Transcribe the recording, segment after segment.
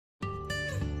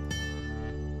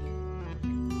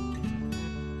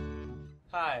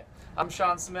Hi, I'm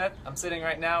Sean Smith. I'm sitting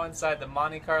right now inside the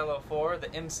Monte Carlo 4, the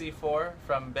MC4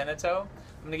 from Beneteau.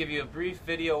 I'm going to give you a brief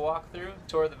video walkthrough,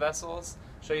 tour the vessels,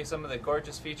 show you some of the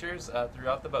gorgeous features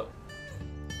throughout the boat.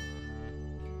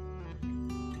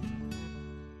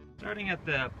 Starting at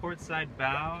the port side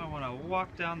bow, I want to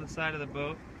walk down the side of the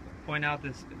boat, point out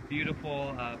this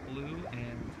beautiful blue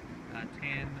and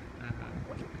tan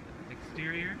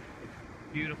exterior,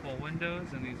 beautiful windows,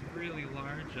 and these really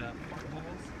large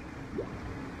portholes.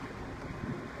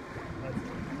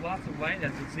 Lots of light,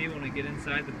 as you'll see when we get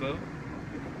inside the boat.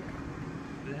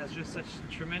 It has just such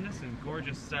tremendous and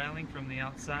gorgeous styling from the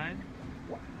outside.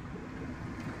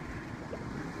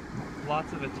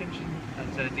 Lots of attention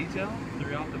to detail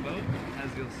throughout the boat, as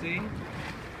you'll see.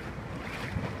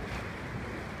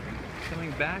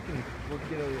 Coming back, and we'll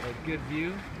get a good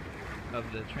view of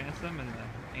the transom and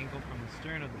the angle from the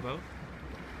stern of the boat.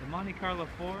 The Monte Carlo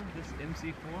 4, this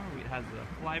MC4, it has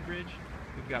a fly bridge.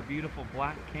 We've got beautiful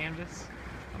black canvas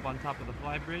up on top of the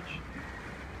fly bridge.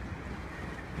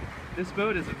 This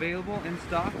boat is available in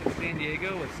stock in San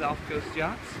Diego with South Coast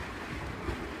Yachts.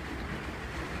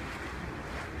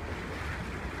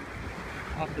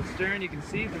 Off the stern, you can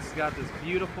see this has got this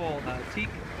beautiful teak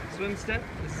swim step.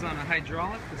 This is on a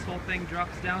hydraulic. This whole thing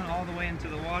drops down all the way into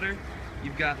the water.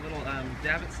 You've got a little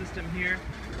davit system here,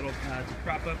 little to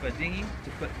prop up a dinghy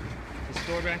to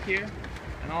store back here.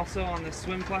 And also on the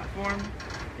swim platform,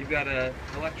 you've got an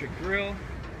electric grill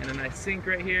and a nice sink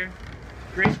right here.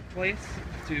 Great place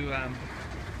to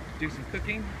do some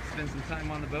cooking, spend some time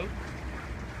on the boat.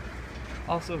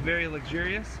 Also very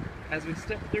luxurious. As we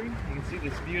step through, you can see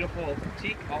this beautiful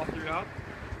teak all throughout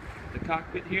the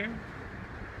cockpit here.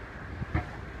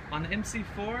 On the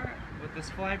MC4 with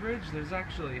this fly bridge, there's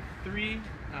actually 3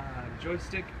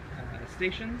 joystick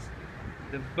stations.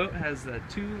 The boat has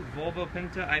 2 Volvo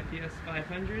Penta IPS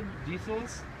 500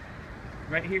 diesels.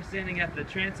 Right here standing at the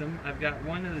transom, I've got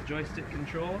one of the joystick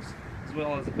controls, as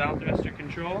well as a bow thruster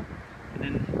control. And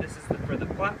then this is for the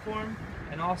platform,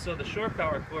 and also the shore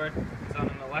power cord is on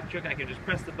an electric. I can just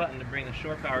press the button to bring the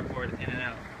shore power cord in and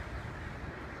out.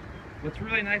 What's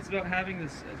really nice about having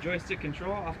this joystick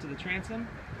control off to the transom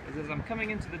is as I'm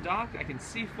coming into the dock, I can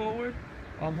see forward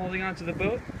while I'm holding onto the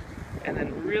boat, and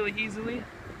then really easily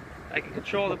I can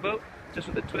control the boat just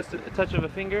with a touch of a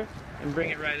finger and bring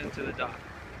it right into the dock.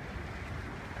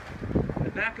 In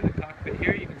the back of the cockpit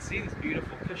here, you can see these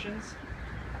beautiful cushions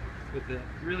with the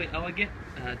really elegant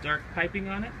dark piping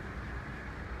on it.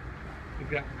 We've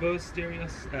got Bose stereo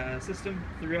system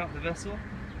throughout the vessel.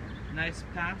 Nice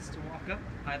paths to walk up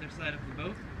either side of the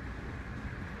boat.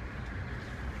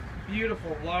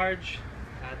 Beautiful large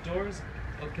doors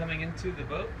coming into the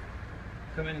boat.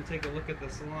 Come in and take a look at the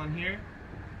salon here.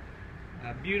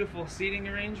 Beautiful seating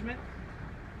arrangement.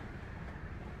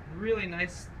 Really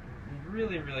nice,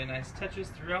 really nice touches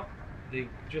throughout.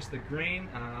 Just the grain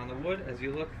on the wood as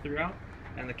you look throughout,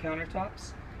 and the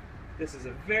countertops. This is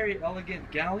a very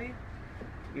elegant galley.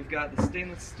 We've got the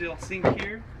stainless steel sink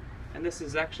here, and this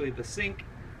is actually the sink,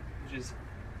 which is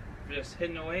just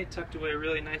hidden away, tucked away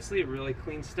really nicely, really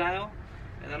clean style.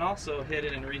 And then also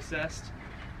hidden and recessed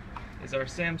is our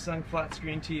Samsung flat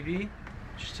screen TV,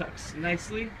 which tucks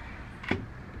nicely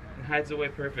and hides away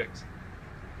perfect.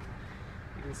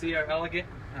 You can see our elegant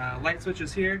light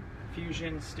switches here,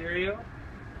 Fusion stereo.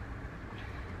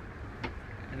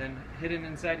 And then hidden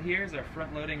inside here is our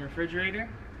front-loading refrigerator,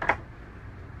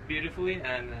 beautifully,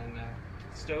 and then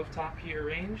stovetop here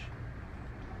range.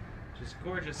 Just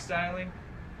gorgeous styling.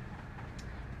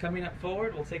 Coming up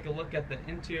forward, we'll take a look at the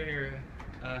interior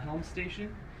helm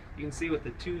station. You can see with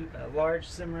the 2 large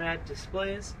Simrad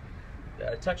displays,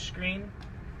 touch screen.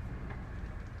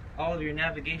 All of your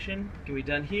navigation can be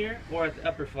done here or at the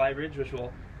upper fly bridge, which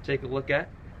we'll take a look at.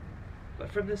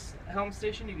 But from this helm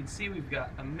station, you can see we've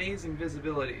got amazing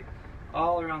visibility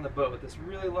all around the boat with this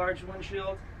really large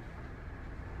windshield,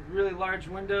 really large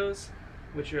windows,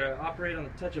 which operate on the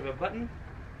touch of a button,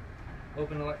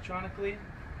 open electronically.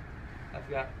 I've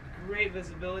got great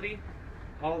visibility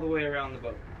all the way around the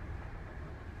boat.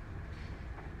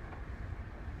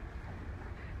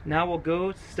 Now we'll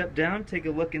go step down, take a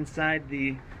look inside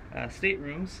the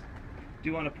staterooms.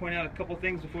 Do want to point out a couple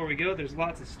things before we go. There's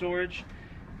lots of storage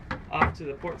off to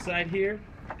the port side here,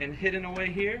 and hidden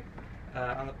away here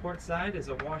on the port side is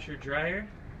a washer dryer,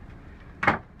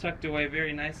 tucked away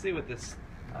very nicely with this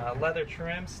leather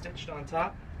trim stitched on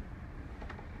top.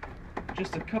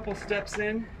 Just a couple steps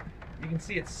in, you can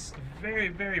see it's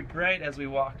very bright as we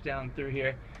walk down through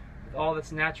here with all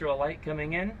this natural light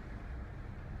coming in.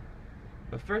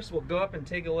 But first we'll go up and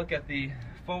take a look at the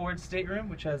forward stateroom,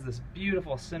 which has this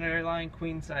beautiful centerline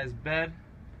queen size bed.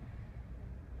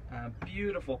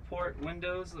 Beautiful port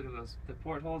windows. Look at those. The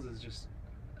portholes is just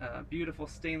beautiful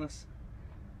stainless.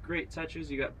 Great touches.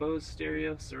 You got Bose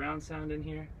stereo surround sound in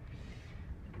here.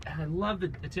 And I love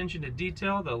the attention to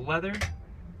detail, the leather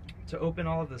to open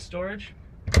all of the storage.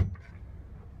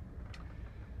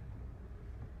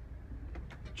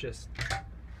 Just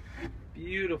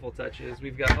beautiful touches.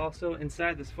 We've got also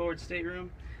inside this forward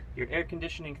stateroom your air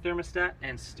conditioning thermostat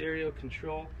and stereo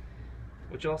control,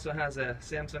 which also has a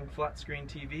Samsung flat screen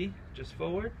TV just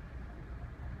forward.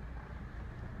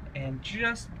 And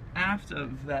just aft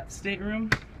of that stateroom,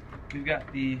 we've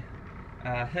got the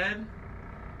head.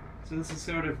 So this is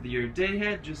sort of your day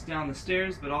head just down the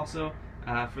stairs, but also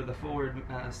for the forward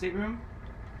stateroom.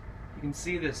 You can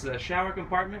see this shower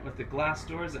compartment with the glass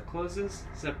doors that closes,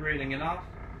 separating it off.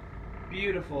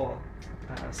 Beautiful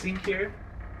sink here.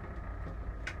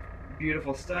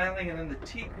 Beautiful styling, and then the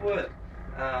teak wood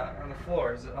on the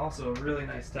floor is also a really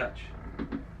nice touch.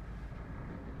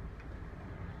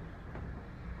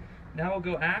 Now we'll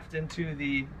go aft into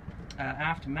the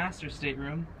aft master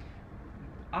stateroom.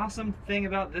 Awesome thing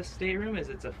about this stateroom is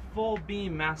it's a full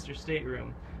beam master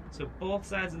stateroom. So both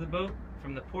sides of the boat,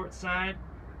 from the port side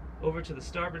over to the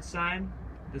starboard side,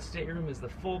 the stateroom is the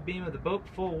full beam of the boat,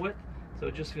 full width. So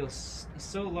it just feels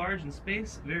so large in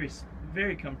space,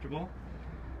 very comfortable.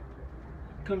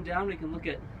 Come down, we can look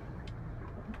at,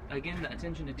 again, the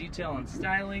attention to detail and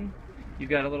styling. You've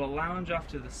got a little lounge off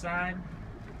to the side.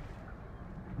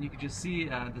 You can just see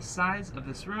the size of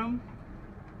this room.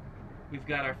 We've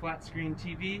got our flat screen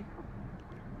TV,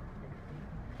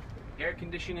 air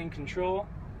conditioning control,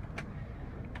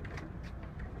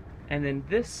 and then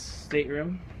this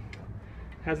stateroom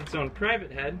has its own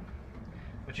private head,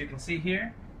 which you can see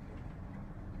here.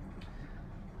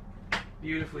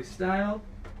 Beautifully styled.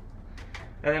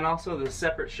 And then also the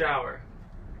separate shower,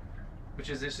 which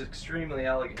is just extremely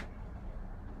elegant.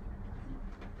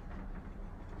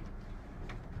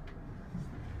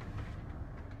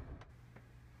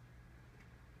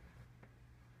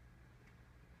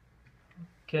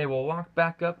 Okay, we'll walk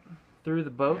back up through the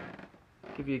boat,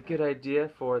 give you a good idea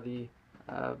for the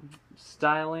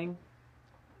styling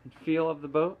and feel of the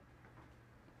boat.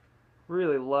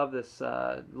 Really love this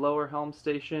lower helm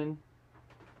station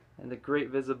and the great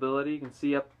visibility. You can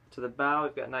see up to the bow.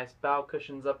 We've got nice bow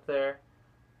cushions up there.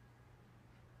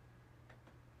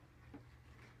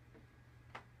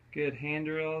 Good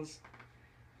handrails.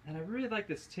 And I really like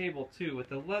this table too. With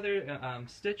the leather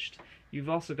stitched, you've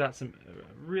also got some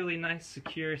really nice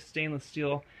secure stainless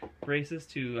steel braces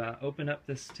to open up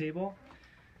this table.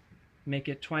 Make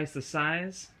it twice the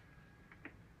size.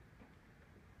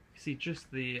 You see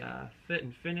just the fit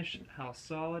and finish, how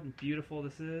solid and beautiful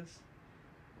this is.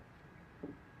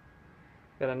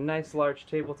 Got a nice large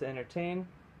table to entertain.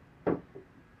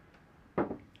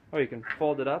 Or you can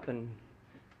fold it up and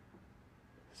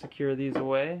secure these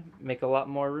away, make a lot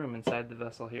more room inside the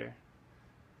vessel here.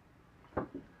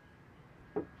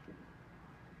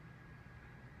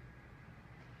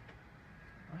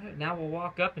 Alright, now we'll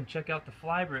walk up and check out the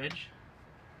fly bridge.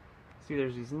 See,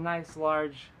 there's these nice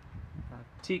large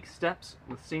teak steps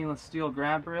with stainless steel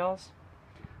grab rails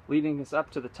leading us up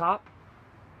to the top.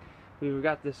 We've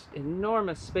got this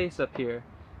enormous space up here.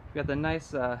 We've got the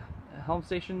nice helm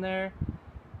station there,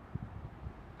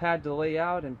 pad to lay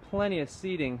out, and plenty of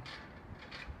seating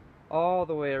all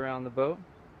the way around the boat.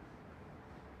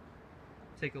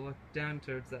 Take a look down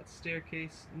towards that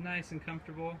staircase, nice and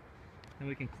comfortable. And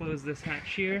we can close this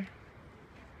hatch here.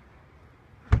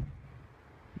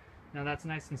 Now that's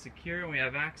nice and secure. We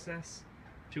have access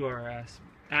to our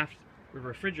aft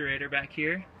refrigerator back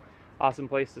here. Awesome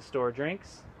place to store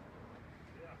drinks.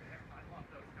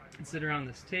 And sit around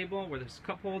this table where there's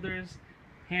cup holders,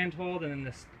 hand hold, and then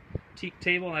this teak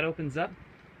table that opens up.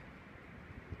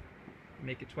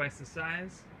 Make it twice the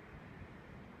size.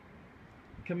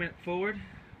 Come forward,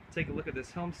 take a look at this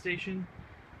helm station.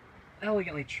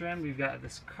 Elegantly trimmed. We've got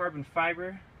this carbon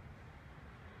fiber.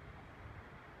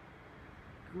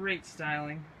 Great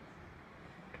styling.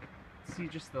 See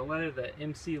just the leather, the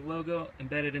MC logo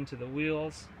embedded into the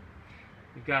wheels.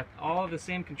 We've got all of the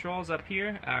same controls up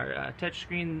here. Our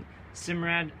touchscreen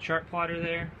Simrad chart plotter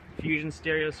there. Fusion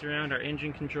stereo surround, our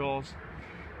engine controls.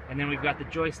 And then we've got the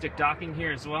joystick docking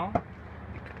here as well.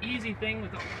 The easy thing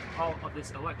with all of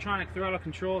this electronic throttle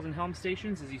controls and helm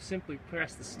stations is you simply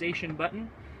press the station button.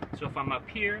 So if I'm up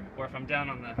here or if I'm down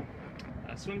on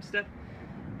the swim step,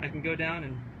 I can go down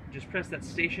and just press that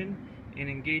station and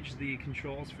engage the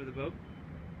controls for the boat.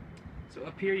 So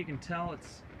up here you can tell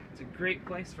it's a great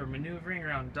place for maneuvering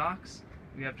around docks.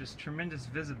 We have just tremendous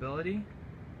visibility.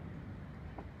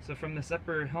 So from this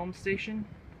upper helm station,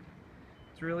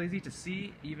 it's It's real easy to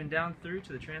see even down through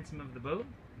to the transom of the boat.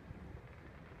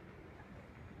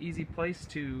 Easy place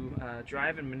to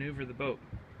drive and maneuver the boat.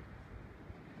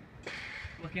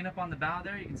 Looking up on the bow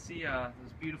there, you can see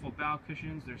those beautiful bow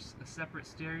cushions. There's a separate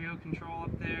stereo control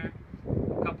up there,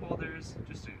 cup holders,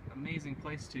 just an amazing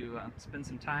place to spend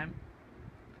some time.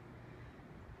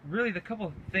 Really, the couple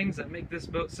of things that make this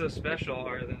boat so special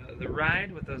are the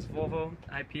ride with those Volvo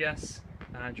IPS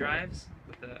drives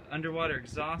with the underwater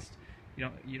exhaust.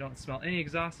 You don't smell any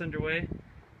exhaust underway.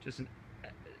 Just an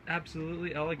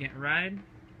absolutely elegant ride.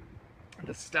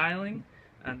 The styling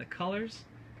and the colors.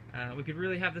 We could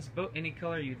really have this boat any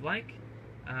color you'd like.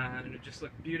 And it would just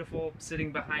look beautiful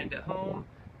sitting behind at home.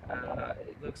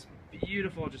 It looks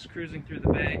beautiful just cruising through the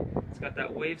bay. It's got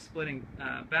that wave-splitting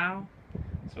bow,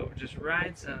 so it just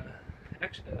rides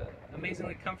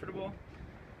amazingly comfortable.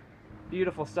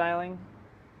 Beautiful styling,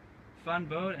 fun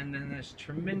boat, and then this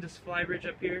tremendous flybridge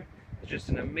up here. It's just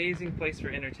an amazing place for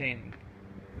entertaining.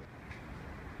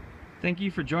 Thank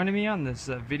you for joining me on this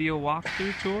video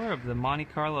walkthrough tour of the Monte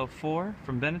Carlo 4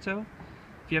 from Veneto.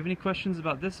 If you have any questions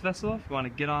about this vessel, if you want to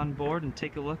get on board and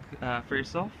take a look for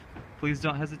yourself, please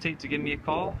don't hesitate to give me a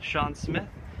call, Sean Smith,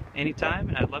 anytime,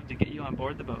 and I'd love to get you on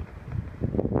board the boat.